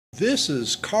This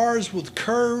is Cars with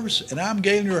Curves, and I'm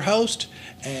Galen, your host,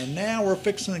 and now we're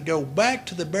fixing to go back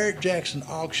to the Barrett Jackson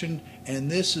auction,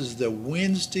 and this is the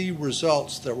Wednesday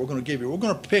results that we're going to give you. We're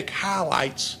going to pick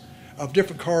highlights of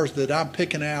different cars that I'm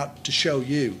picking out to show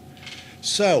you.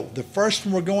 So, the first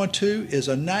one we're going to is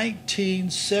a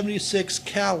 1976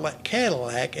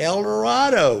 Cadillac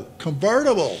Eldorado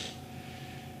convertible.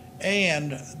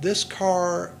 And this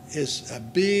car is a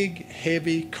big,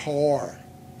 heavy car.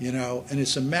 You know, and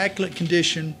it's immaculate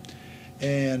condition,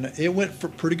 and it went for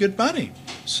pretty good money.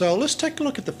 So let's take a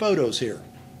look at the photos here.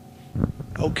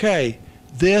 Okay,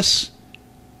 this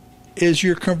is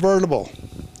your convertible.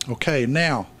 Okay,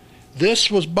 now this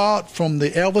was bought from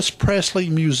the Elvis Presley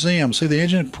Museum. See, the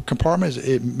engine compartment is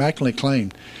immaculately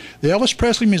clean. The Elvis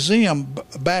Presley Museum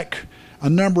back a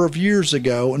number of years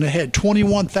ago, and it had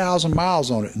 21,000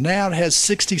 miles on it. Now it has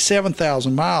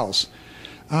 67,000 miles.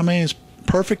 I mean, it's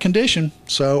perfect condition.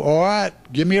 So, all right,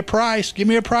 give me a price. Give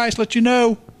me a price, let you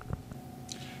know.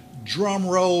 Drum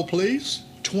roll, please.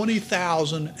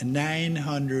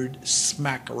 20,900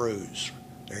 smackaroos.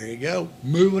 There you go.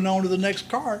 Moving on to the next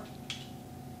car.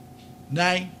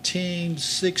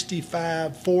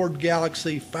 1965 Ford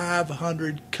Galaxy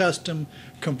 500 custom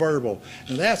convertible.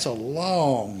 Now that's a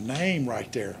long name right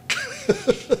there.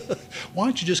 Why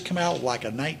don't you just come out like a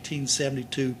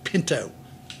 1972 Pinto?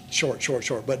 Short.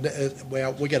 But,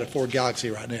 well, we got a Ford Galaxy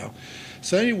right now.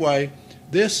 So anyway,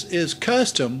 this is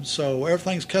custom. So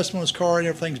everything's custom on this car, and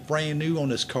everything's brand new on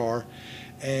this car.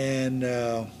 And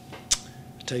I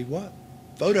tell you what,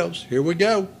 photos. Here we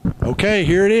go. Okay,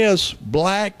 here it is.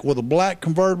 Black with a black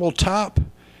convertible top.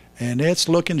 And it's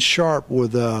looking sharp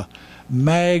with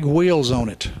mag wheels on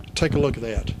it. Take a look at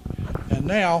that. And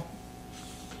now,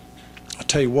 I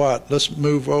tell you what, let's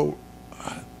move over.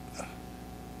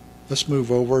 Let's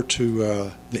move over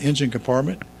to the engine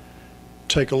compartment.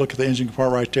 Take a look at the engine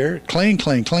compartment right there. Clean.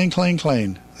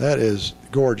 That is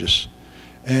gorgeous.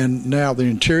 And now the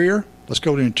interior. Let's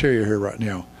go to the interior here right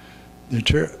now. The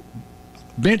interior,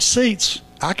 bench seats.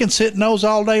 I can sit in those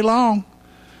all day long,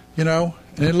 you know,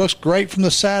 and it looks great from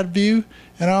the side view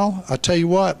and all. I tell you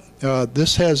what,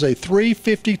 this has a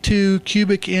 352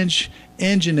 cubic inch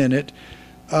engine in it,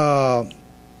 and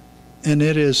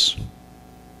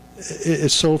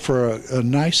it's sold for a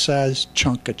nice sized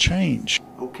chunk of change.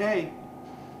 Okay,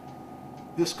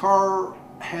 this car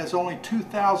has only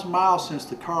 2,000 miles since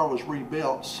the car was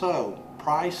rebuilt. So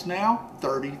price now,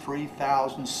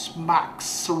 33,000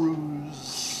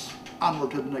 smackaroos.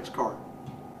 Onward to the next car.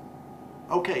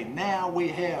 Okay, now we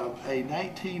have a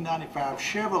 1995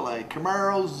 Chevrolet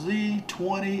Camaro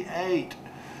Z28.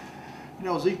 You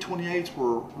know, Z28s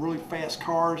were really fast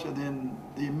cars, and then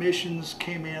the emissions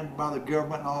came in by the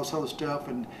government and all this other stuff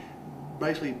and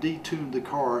basically detuned the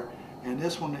car. And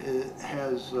this one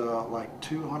has like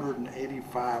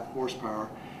 285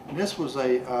 horsepower. And this was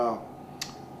a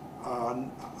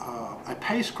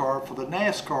pace car for the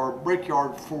NASCAR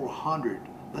Brickyard 400.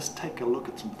 Let's take a look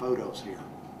at some photos here.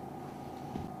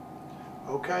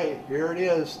 Okay, here it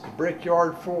is, the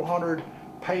Brickyard 400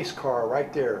 pace car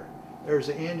right there. There's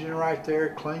the engine right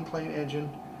there, clean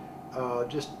engine.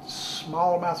 Just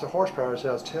small amounts of horsepower, as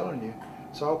I was telling you.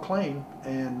 It's all clean,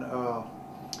 and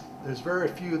there's very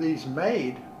few of these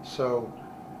made. So,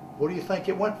 what do you think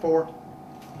it went for?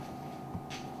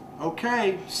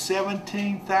 Okay,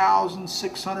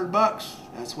 17,600 bucks.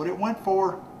 That's what it went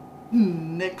for.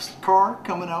 Next car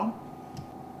coming on.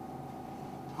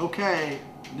 Okay,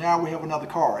 now we have another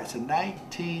car. It's a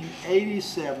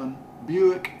 1987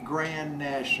 Buick Grand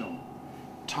National.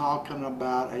 Talking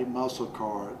about a muscle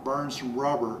car. It burns some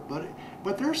rubber,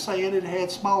 but they're saying it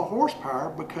had small horsepower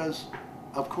because,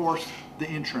 of course, the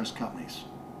insurance companies.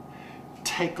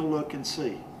 Take a look and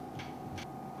see.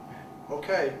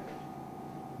 Okay,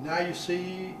 now you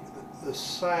see the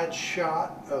side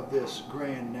shot of this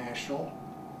Grand National,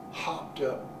 hopped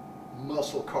up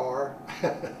muscle car.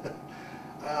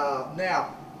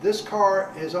 Now, this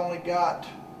car has only got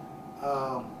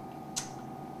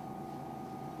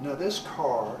now this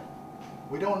car,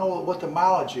 we don't know what the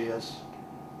mileage is,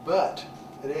 but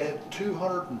it had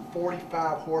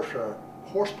 245 horsepower.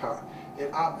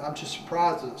 I'm just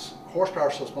surprised that its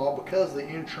horsepower is so small because of the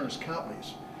insurance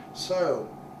companies. So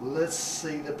let's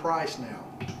see the price now.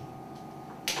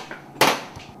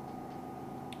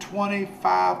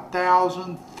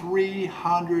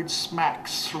 25,300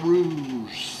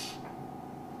 smackaroos.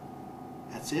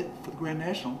 That's it for the Grand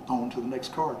National. On to the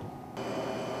next car.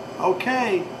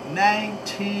 Okay,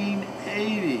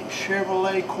 1980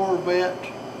 Chevrolet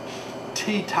Corvette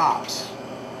T-tops.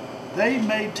 They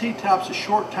made T-tops a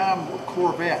short time with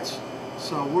Corvettes,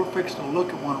 so we're fixing to look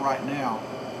at one right now.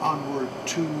 onward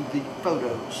to the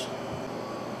photos.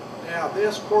 Now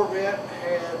this Corvette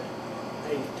had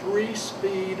a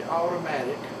 3-speed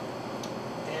automatic,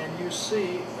 and you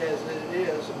see as it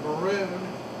is maroon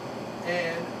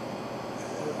and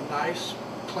a nice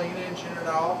clean engine and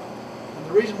all. And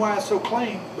the reason why it's so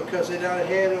clean, because it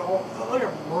had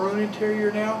a maroon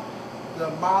interior now. The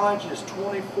mileage is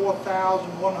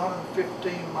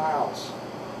 24,115 miles.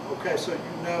 Okay, so you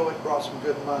know it brought some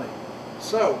good money.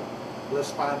 So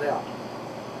let's find out.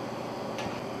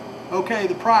 Okay,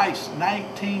 the price,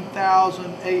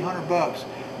 $19,800 bucks.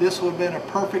 This would have been a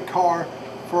perfect car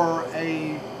for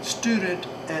a student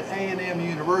at A&M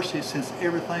University, since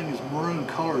everything is maroon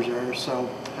colors there. So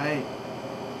hey,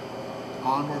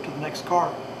 onward to the next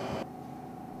car.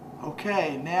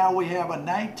 Okay, now we have a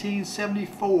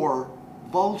 1974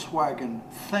 Volkswagen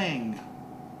Thing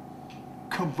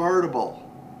convertible,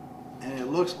 and it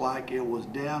looks like it was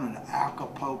down in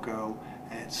Acapulco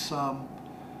at some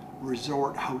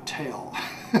resort hotel.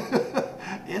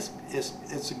 It's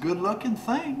a good looking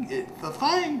thing. The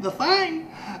thing.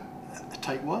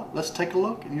 Let's take a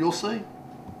look and you'll see.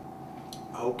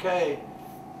 Okay,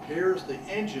 here's the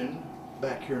engine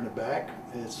back here in the back.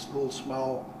 It's a little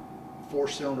small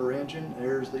 4-cylinder engine.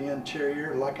 There's the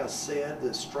interior. Like I said,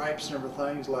 the stripes and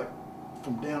everything is like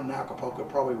from down in Acapulco,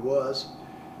 probably was.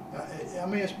 I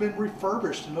mean, it's been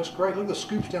refurbished and looks great. Look at the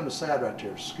scoops down the side right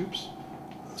there. Scoops.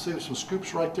 See, there's some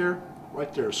scoops right there.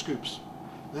 Right there, scoops.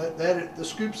 The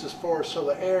scoops as far as so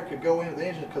the air could go into the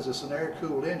engine, because it's an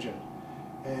air-cooled engine.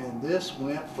 And this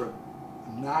went for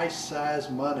nice size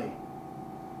money.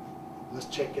 Let's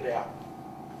check it out.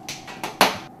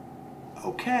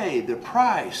 Okay, the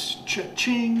price,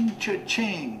 cha-ching,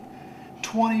 cha-ching,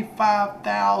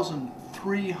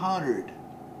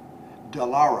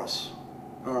 $25,300.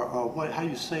 Or what? How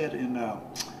you say it in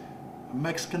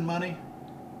Mexican money?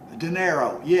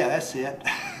 Dinero. Yeah, that's it.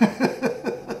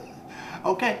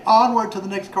 Okay, onward to the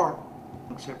next car.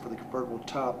 Except for the convertible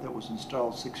top that was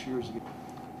installed 6 years ago.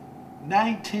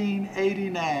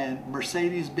 1989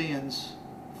 Mercedes-Benz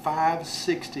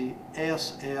 560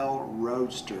 SL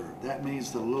Roadster. That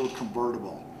means the little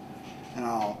convertible and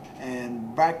all.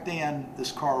 And back then,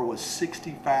 this car was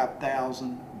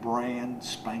 $65,000, brand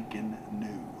spanking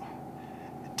new.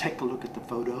 Take a look at the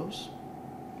photos.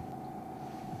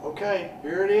 Okay,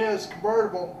 here it is,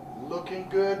 convertible, looking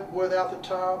good without the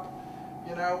top,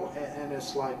 you know, and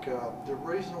it's like the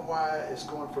reason why it's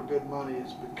going for good money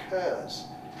is because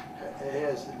it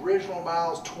has original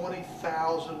miles,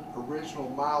 20,000 original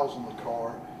miles on the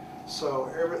car.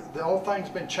 So the only thing that's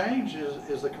been changed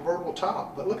is the convertible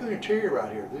top. But look at the interior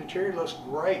right here. The interior looks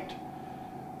great.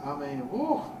 I mean,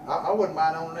 whew, I wouldn't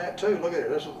mind owning that too. Look at it.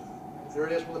 There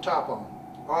it is with the top on.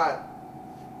 All right,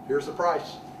 here's the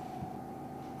price.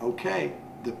 Okay,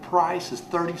 the price is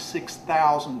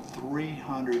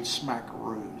 $36,300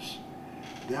 smackaroos.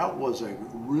 That was a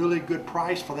really good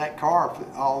price for that car,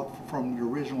 all from the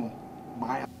original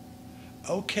mile.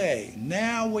 Okay,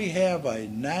 now we have a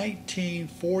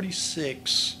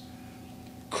 1946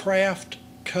 Craft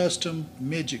Custom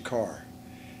midget car.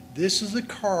 This is a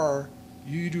car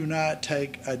you do not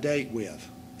take a date with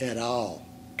at all,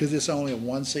 because it's only a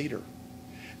one-seater.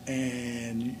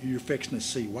 And you're fixing to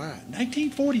see why.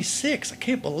 1946, I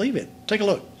can't believe it. Take a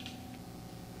look.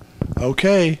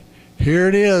 Okay, here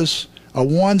it is, a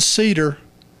one-seater.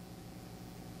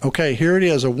 Okay, here it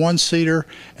is, a one-seater,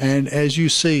 and as you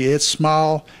see, it's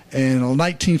small. And in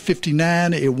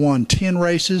 1959, it won 10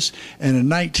 races, and in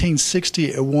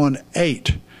 1960, it won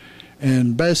 8.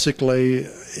 And basically,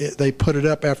 they put it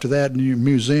up after that in the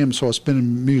museum, so it's been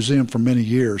in the museum for many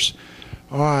years.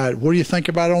 All right, what do you think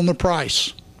about it on the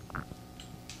price?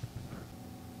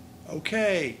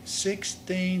 Okay,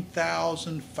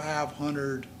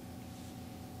 $16,500.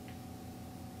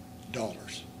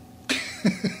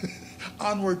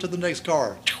 Onward to the next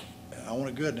car. I want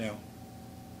it good now.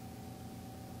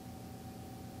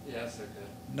 Yes, they're good.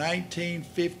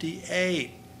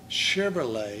 1958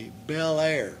 Chevrolet Bel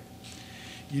Air.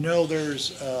 You know,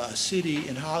 there's a city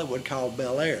in Hollywood called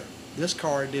Bel Air. This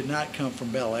car did not come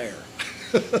from Bel Air.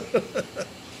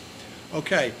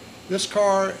 Okay, this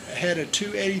car had a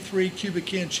 283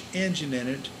 cubic inch engine in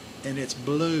it, and it's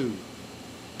blue.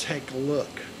 Take a look.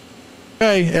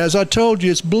 Okay, as I told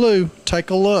you, it's blue. Take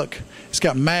a look. It's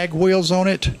got mag wheels on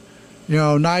it. You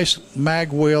know, nice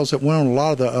mag wheels that went on a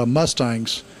lot of the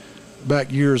Mustangs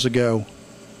back years ago.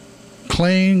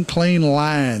 Clean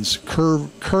lines,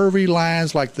 curvy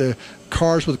lines like the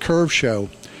cars with curve show.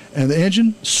 And the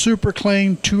engine, super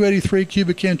clean, 283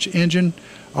 cubic inch engine.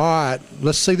 All right,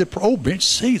 let's see the, oh, bench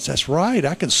seats, that's right.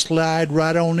 I can slide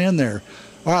right on in there.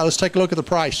 All right, let's take a look at the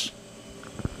price.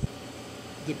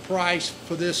 the price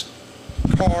for this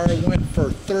car went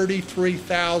for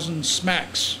 33,000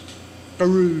 smacks.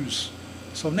 Arooz.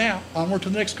 So now, onward to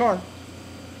the next car.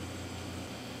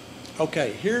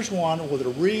 Okay, here's one with a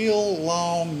real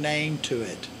long name to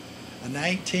it. A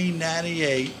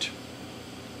 1998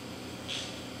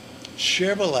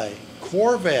 Chevrolet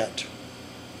Corvette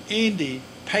Indy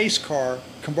pace car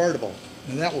convertible.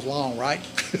 And that was long, right?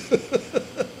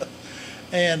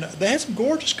 And they had some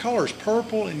gorgeous colors,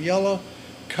 purple and yellow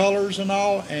colors and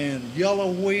all, and yellow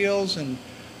wheels, and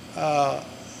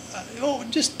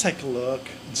just take a look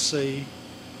and see.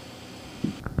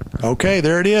 Okay,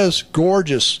 there it is,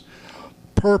 gorgeous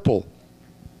purple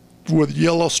with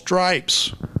yellow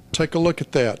stripes. Take a look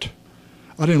at that.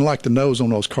 I didn't like the nose on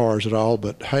those cars at all,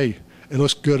 but hey, it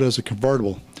looks good as a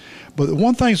convertible. But the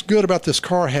one thing's good about this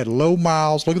car, had low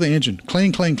miles. Look at the engine,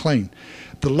 clean, clean, clean.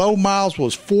 The low miles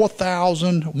was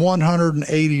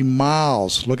 4,180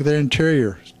 miles. Look at the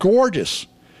interior, it's gorgeous.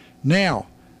 Now,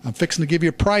 I'm fixing to give you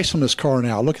a price on this car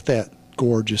now. Look at that,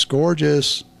 gorgeous,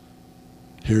 gorgeous.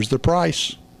 Here's the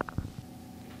price.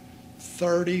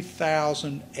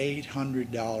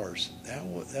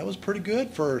 $30,800. That was pretty good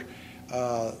for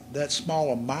that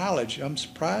small a mileage. I'm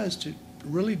surprised it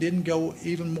really didn't go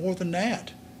even more than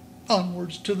that.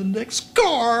 Onwards to the next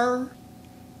car.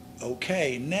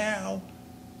 Okay, now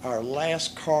our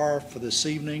last car for this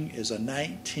evening is a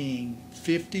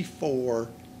 1954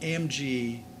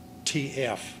 MG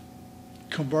TF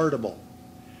convertible.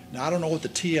 Now I don't know what the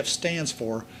TF stands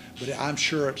for, but I'm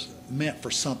sure it's meant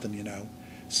for something, you know.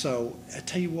 So I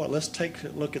tell you what, let's take a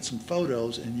look at some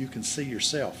photos and you can see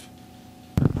yourself.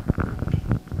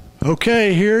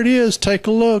 Okay, here it is. Take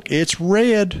a look. It's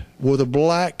red with a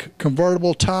black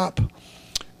convertible top,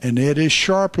 and it is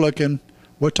sharp looking.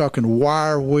 We're talking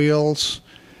wire wheels,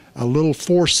 a little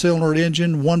 4-cylinder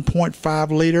engine, 1.5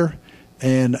 liter,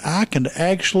 and I can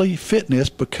actually fit in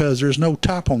this because there's no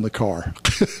top on the car.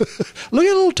 Look at the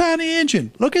little tiny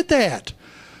engine. Look at that.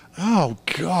 Oh,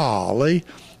 golly.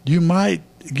 You might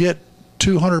get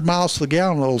 200 miles to the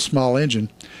gallon on a little small engine.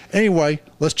 Anyway,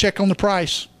 let's check on the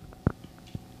price.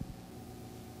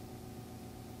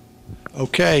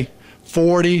 Okay,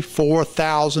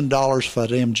 $44,000 for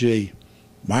that MG.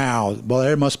 Wow, well,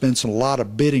 there must have been a lot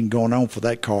of bidding going on for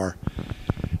that car.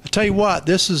 I tell you what,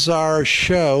 this is our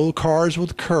show, Cars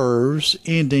with Curves,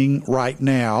 ending right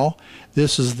now.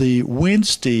 This is the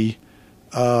Wednesday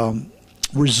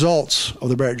results of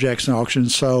the Barrett-Jackson auction.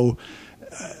 So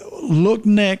look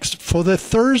next for the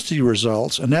Thursday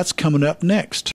results, and that's coming up next.